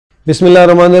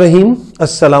Bismillahirrahmanirrahim.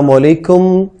 Assalamu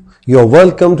alaikum. You're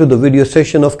welcome to the video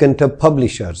session of Cantab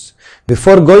Publishers.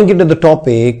 Before going into the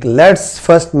topic, let's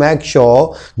first make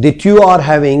sure that you are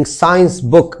having science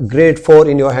book grade 4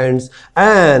 in your hands,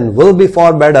 and will be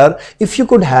far better if you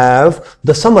could have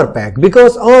the summer pack,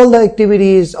 because all the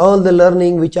activities, all the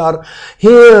learning which are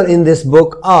here in this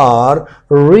book are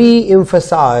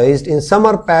re-emphasized in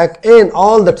summer pack, and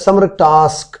all that summer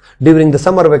task during the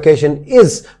summer vacation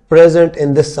is present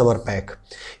in this summer pack.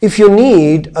 If you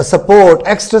need a support,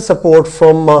 extra support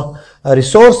from a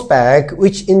resource pack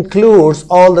which includes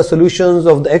all the solutions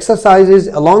of the exercises,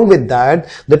 along with that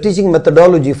the teaching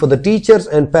methodology for the teachers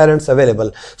and parents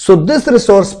available. So this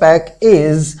resource pack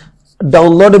is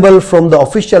downloadable from the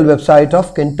official website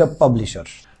of Cantab Publisher.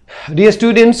 Dear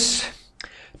students,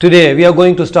 today we are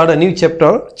going to start a new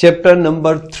chapter, chapter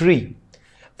number 3,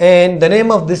 and the name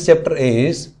of this chapter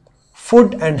is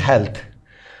Food and Health.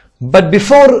 But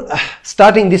before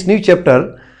starting this new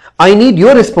chapter, I need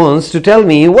your response to tell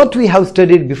me what we have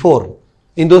studied before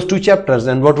in those two chapters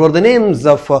and what were the names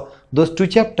of those two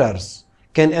chapters.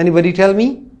 Can anybody tell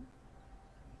me?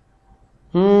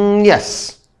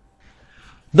 Yes.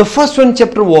 The first one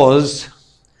chapter was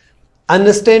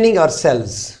understanding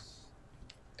ourselves.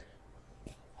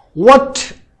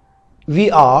 What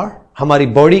we are,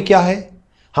 हमारी body क्या है,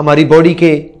 हमारी body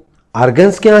के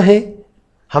organs क्या हैं,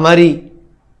 हमारी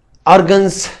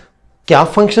organs क्या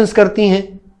functions करती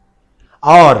हैं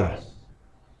और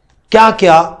क्या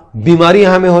क्या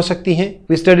बीमारियां हमें हो सकती हैं.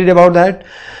 We studied about that.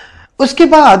 उसके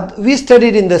बाद we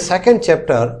studied in the second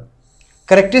chapter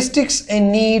characteristics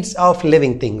and needs of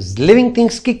living things. Living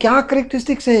things की क्या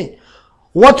कैरेक्टरिस्टिक्स हैं,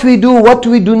 what we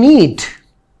do need,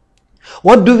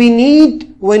 what do we need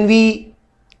when we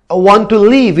want to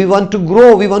live, we want to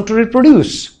grow, we want to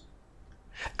reproduce.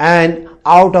 And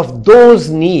out of those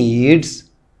needs,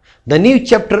 the new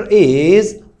chapter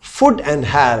is food and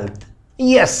health.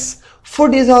 Yes,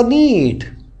 food is our need.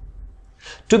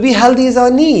 To be healthy is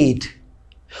our need.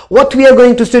 What we are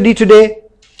going to study today,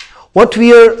 what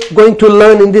we are going to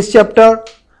learn in this chapter,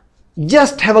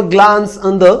 just have a glance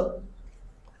on the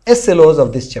SLOs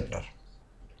of this chapter.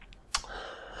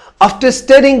 After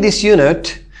studying this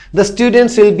unit, the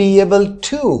students will be able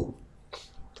to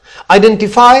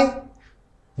identify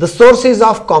the sources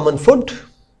of common food,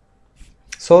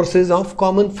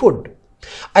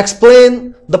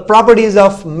 explain the properties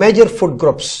of major food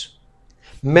groups,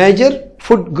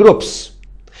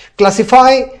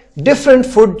 classify different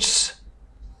foods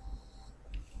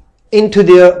into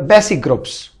their basic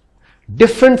groups,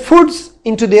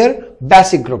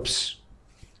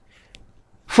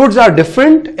 Foods are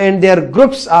different and their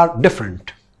groups are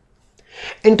different.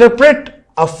 Interpret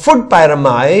a food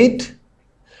pyramid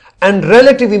and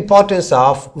relative importance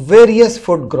of various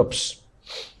food groups.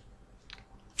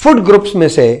 Food groups में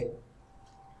से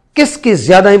किसकी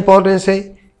ज्यादा importance है,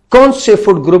 कौन से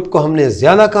food group को हमने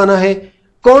ज्यादा खाना है,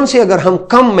 कौन से अगर हम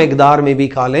कम मिकदार में भी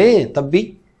खा लें तब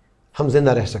भी हम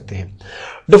जिंदा रह सकते हैं.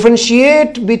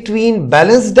 Differentiate between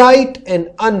balanced diet and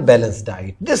unbalanced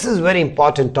diet. This is very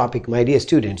important topic, my dear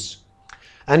students,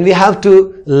 and we have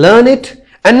to learn it,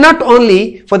 and not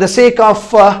only for the sake of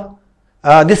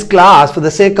this class, for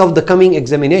the sake of the coming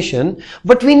examination,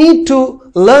 but we need to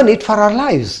learn it for our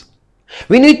lives.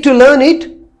 We need to learn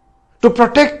it to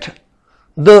protect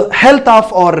the health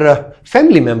of our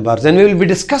family members, and we will be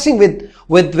discussing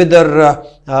with our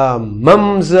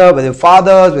mums, with your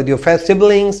fathers, with your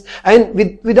siblings, and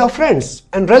with our friends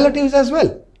and relatives as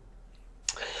well.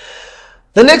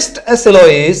 The next SLO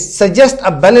is suggest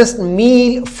a balanced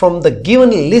meal from the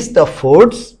given list of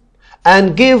foods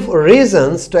and give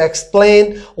reasons to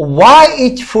explain why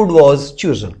each food was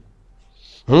chosen.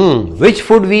 Which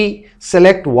food we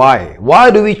select, why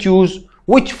do we choose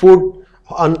which food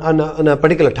on a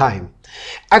particular time.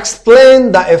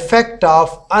 Explain the effect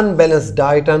of unbalanced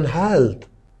diet on health.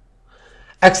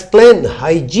 Explain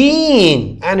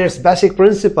hygiene and its basic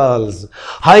principles.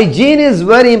 Hygiene is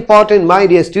very important, my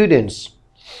dear students.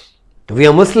 We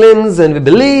are Muslims and we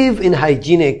believe in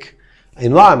hygienic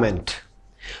environment.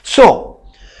 So,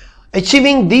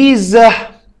 achieving these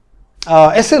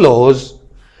SLOs,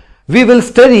 we will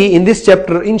study in this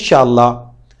chapter,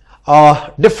 inshallah,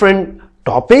 different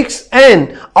topics,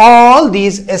 and all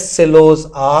these SLOs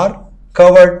are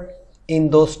covered in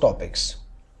those topics.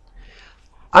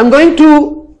 I'm going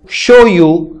to show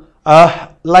you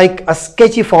like a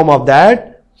sketchy form of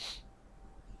that.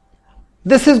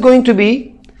 This is going to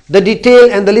be the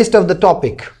detail and the list of the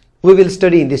topic we will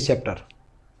study in this chapter.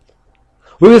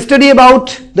 We will study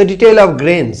about the detail of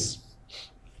grains.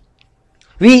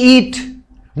 We eat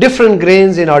different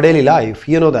grains in our daily life,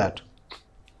 you know that.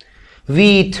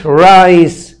 wheat,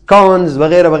 rice, corns,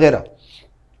 वगैरह वगैरह.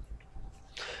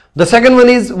 The second one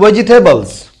is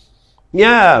vegetables.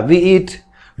 Yeah, we eat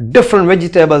different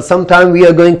vegetables. Sometimes we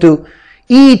are going to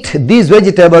eat these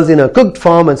vegetables in a cooked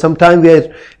form, and sometimes we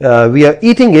are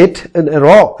eating it in a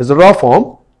raw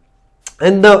form.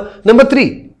 And the number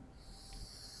 3,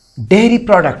 dairy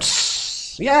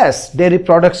products. Yes, dairy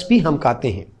products भी हम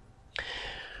खाते हैं.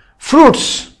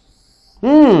 Fruits.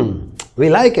 We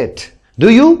like it. Do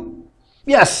you?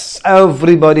 Yes,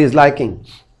 everybody is liking.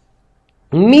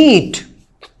 Meat.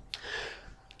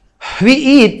 We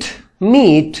eat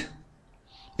meat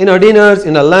in our dinners,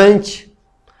 in our lunch,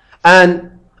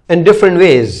 and in different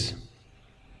ways.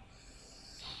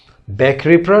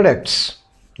 Bakery products.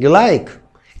 You like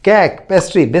cake,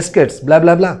 pastry, biscuits, blah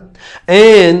blah blah.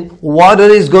 And water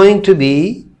is going to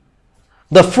be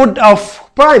the food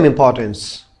of prime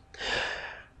importance.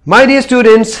 My dear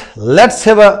students, let's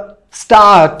have a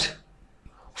start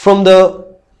from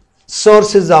the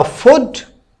sources of food,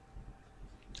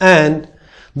 and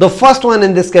the first one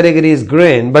in this category is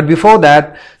grain. But before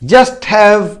that, just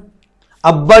have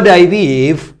a bird eye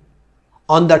view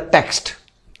on the text.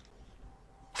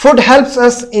 Food helps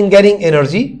us in getting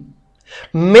energy.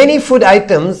 Many food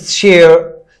items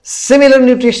share similar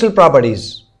nutritional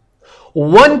properties.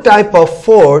 One type of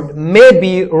food may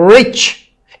be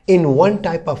rich in one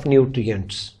type of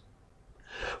nutrients,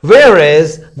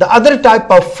 whereas the other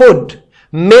type of food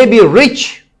may be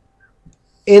rich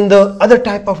in the other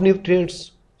type of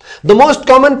nutrients. The most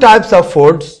common types of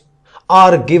foods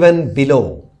are given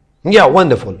below. Yeah,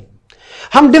 wonderful.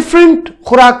 हम different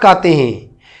खुराक खाते हैं.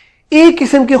 एक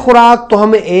किस्म की खुराक तो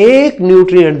हमें एक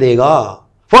न्यूट्रिएंट देगा.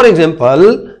 फॉर एग्जाम्पल,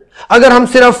 अगर हम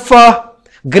सिर्फ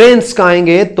ग्रेन्स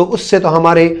खाएंगे तो उससे तो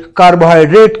हमारे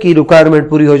कार्बोहाइड्रेट की रिक्वायरमेंट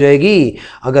पूरी हो जाएगी.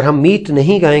 अगर हम मीट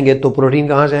नहीं खाएंगे तो प्रोटीन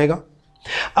कहां जाएगा?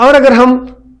 और अगर हम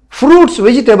फ्रूट्स,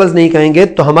 वेजिटेबल्स नहीं खाएंगे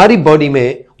तो हमारी बॉडी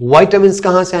में विटामिन्स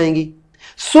कहां से आएंगी?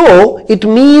 So it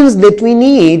means that we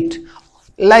need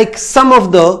like some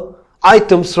of the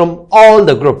items from all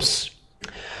the groups.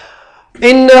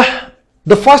 In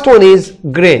the first one is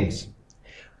grains.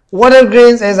 What are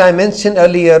grains? As I mentioned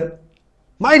earlier,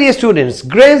 my dear students,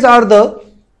 grains are the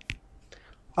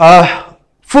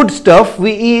food stuff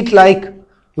we eat, like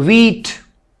wheat,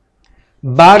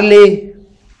 barley,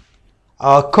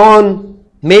 corn,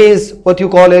 maize, what you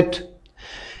call it.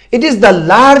 It is the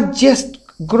largest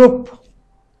group.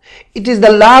 It is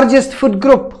the largest food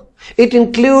group. It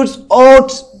includes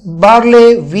oats,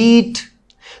 barley, wheat.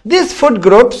 These food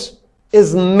groups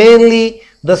is mainly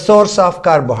the source of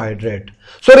carbohydrate.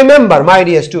 So remember, my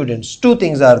dear students, two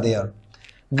things are there.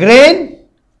 Grain,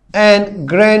 and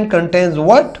grain contains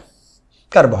what?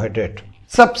 Carbohydrate.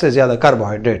 सबसे ज़्यादा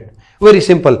carbohydrate. Very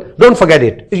simple. Don't forget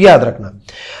it. याद रखना.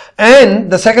 And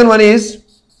the second one is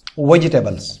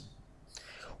vegetables.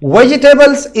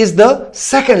 Vegetables is the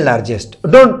second largest.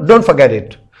 Don't forget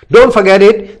it. Don't forget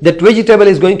it that vegetable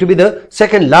is going to be the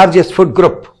second largest food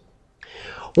group,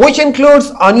 which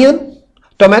includes onion,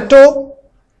 tomato,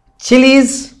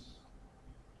 chilies,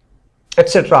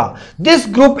 etc. This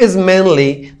group is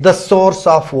mainly the source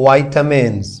of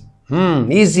vitamins.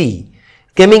 Easy.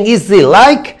 Coming easy.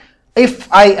 Like if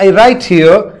I write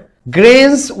here,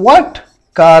 grains, what?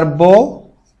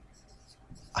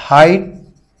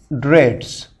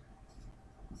 Carbohydrates.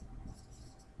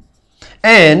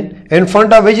 And in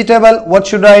front of vegetable, what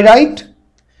should I write?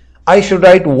 I should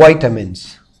write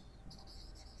vitamins.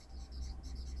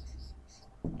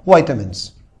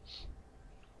 Vitamins.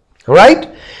 Right?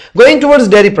 Going towards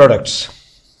dairy products.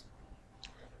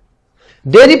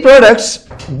 Dairy products,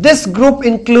 this group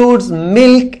includes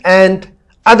milk and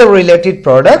other related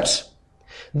products.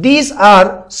 These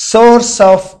are source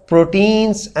of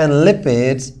proteins and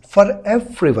lipids for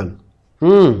everyone.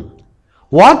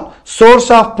 What? Source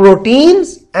of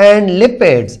proteins and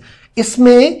lipids.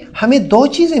 इसमें हमें दो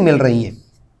चीजें मिल रही हैं.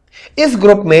 इस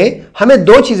group में हमें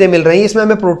दो चीजें मिल रही हैं. इसमें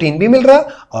हमें प्रोटीन भी मिल रहा है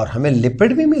और हमें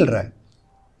लिपिड भी मिल रहा है.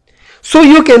 So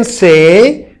you can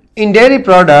say in dairy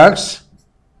products,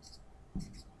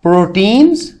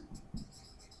 proteins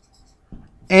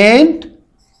and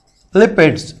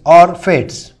lipids or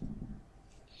fats.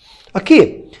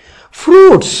 Okay.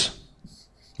 Fruits.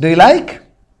 Do you like?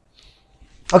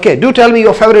 Okay, do tell me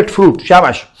your favorite fruit.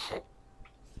 Shabash.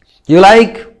 You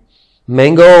like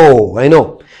mango, I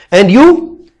know. And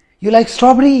you like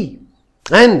strawberry.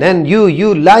 And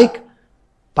you like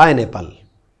pineapple.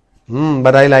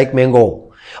 But I like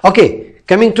mango. Okay,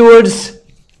 coming towards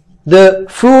the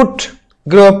fruit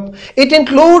group, it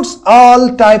includes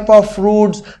all type of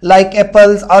fruits like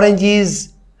apples,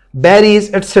 oranges,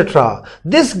 berries, etc.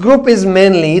 This group is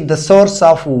mainly the source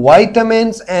of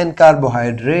vitamins and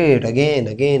carbohydrate.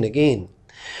 Again.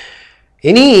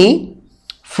 यानी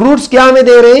fruits क्या हमें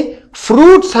दे रहे हैं?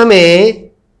 Fruits हमें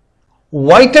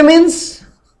vitamins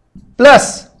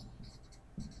plus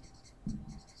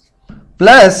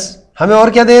हमें और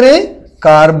क्या दे रहे हैं?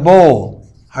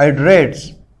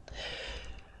 कार्बोहाइड्रेट्स।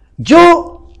 जो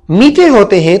मीठे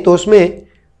होते हैं तो उसमें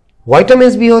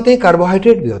विटामिन्स भी होते हैं,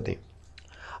 कार्बोहाइड्रेट भी होते हैं।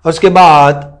 और उसके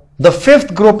बाद the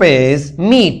fifth group is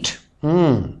meet.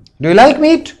 Do you like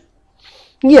meet?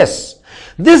 Yes,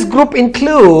 this group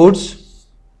includes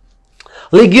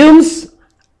legumes,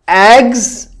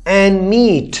 eggs and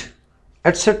meat,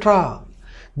 etc.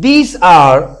 These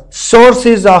are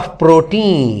sources of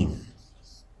protein.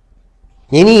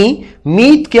 यानी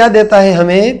मीट क्या देता है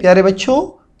हमें प्यारे बच्चों?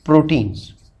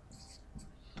 Proteins,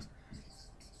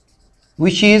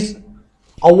 which is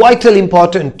a vital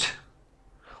important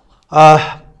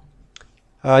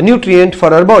nutrient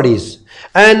for our bodies.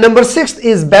 And number 6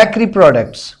 is bakery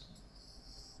products.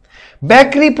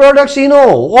 Bakery products, you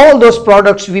know, all those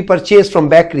products we purchase from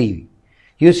bakery.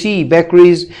 You see,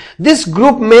 bakeries. This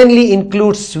group mainly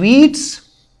includes sweets,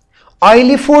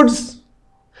 oily foods.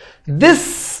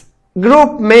 This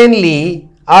group mainly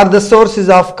are the sources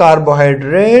of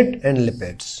carbohydrate and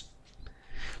lipids.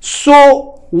 So,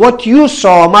 what you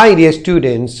saw, my dear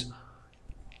students,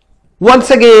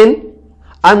 once again,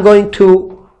 I'm going to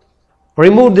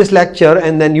remove this lecture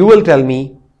and then you will tell me.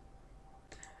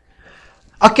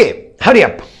 Okay. Hurry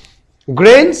up.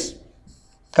 Grains,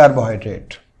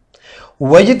 carbohydrate.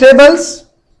 Vegetables,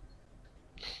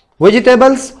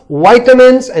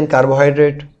 vitamins and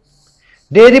carbohydrate.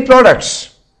 Dairy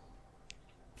products,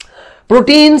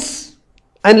 proteins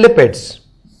and lipids.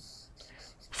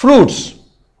 Fruits,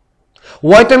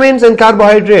 vitamins and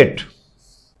carbohydrate.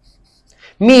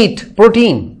 Meat,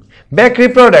 protein. Bakery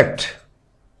product,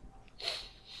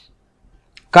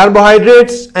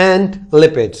 carbohydrates and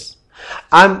lipids.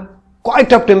 I'm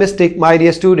quite optimistic, my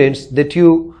dear students, that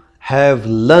you have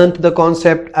learnt the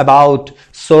concept about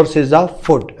sources of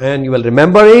food and you will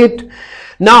remember it.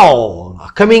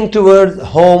 Now, coming towards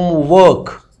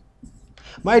homework.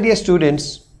 My dear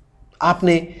students,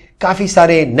 आपने काफ़ी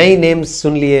सारे नए names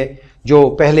सुन लिए जो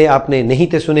पहले आपने नहीं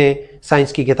थे सुने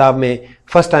साइंस की किताब में,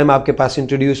 फर्स्ट टाइम आपके पास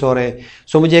इंट्रोड्यूस हो रहे हैं।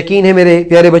 सो मुझे यकीन है मेरे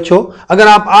प्यारे बच्चों, अगर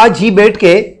आप आज ही बैठ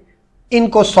के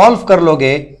इनको सॉल्व कर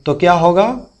लोगे तो क्या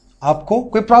होगा? आपको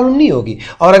कोई प्रॉब्लम नहीं होगी।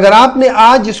 और अगर आपने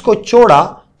आज इसको छोड़ा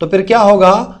तो फिर क्या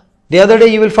होगा? The other day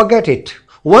you will forget it.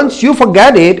 Once you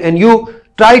forget it and you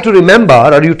try to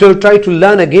remember और you try to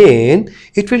learn again,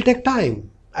 it will take time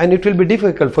and it will be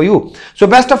difficult for you. So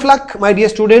best of luck my dear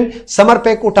student. Summer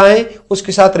pack उठाएं,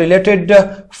 उसके साथ related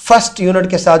first unit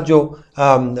के साथ जो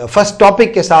first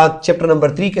topic के साथ chapter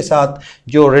number 3 के साथ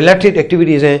जो रिलेटेड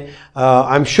एक्टिविटीज हैं,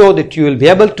 I am sure that you will be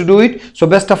able to do it. So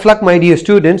best of luck my dear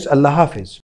students. Allah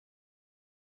Hafiz.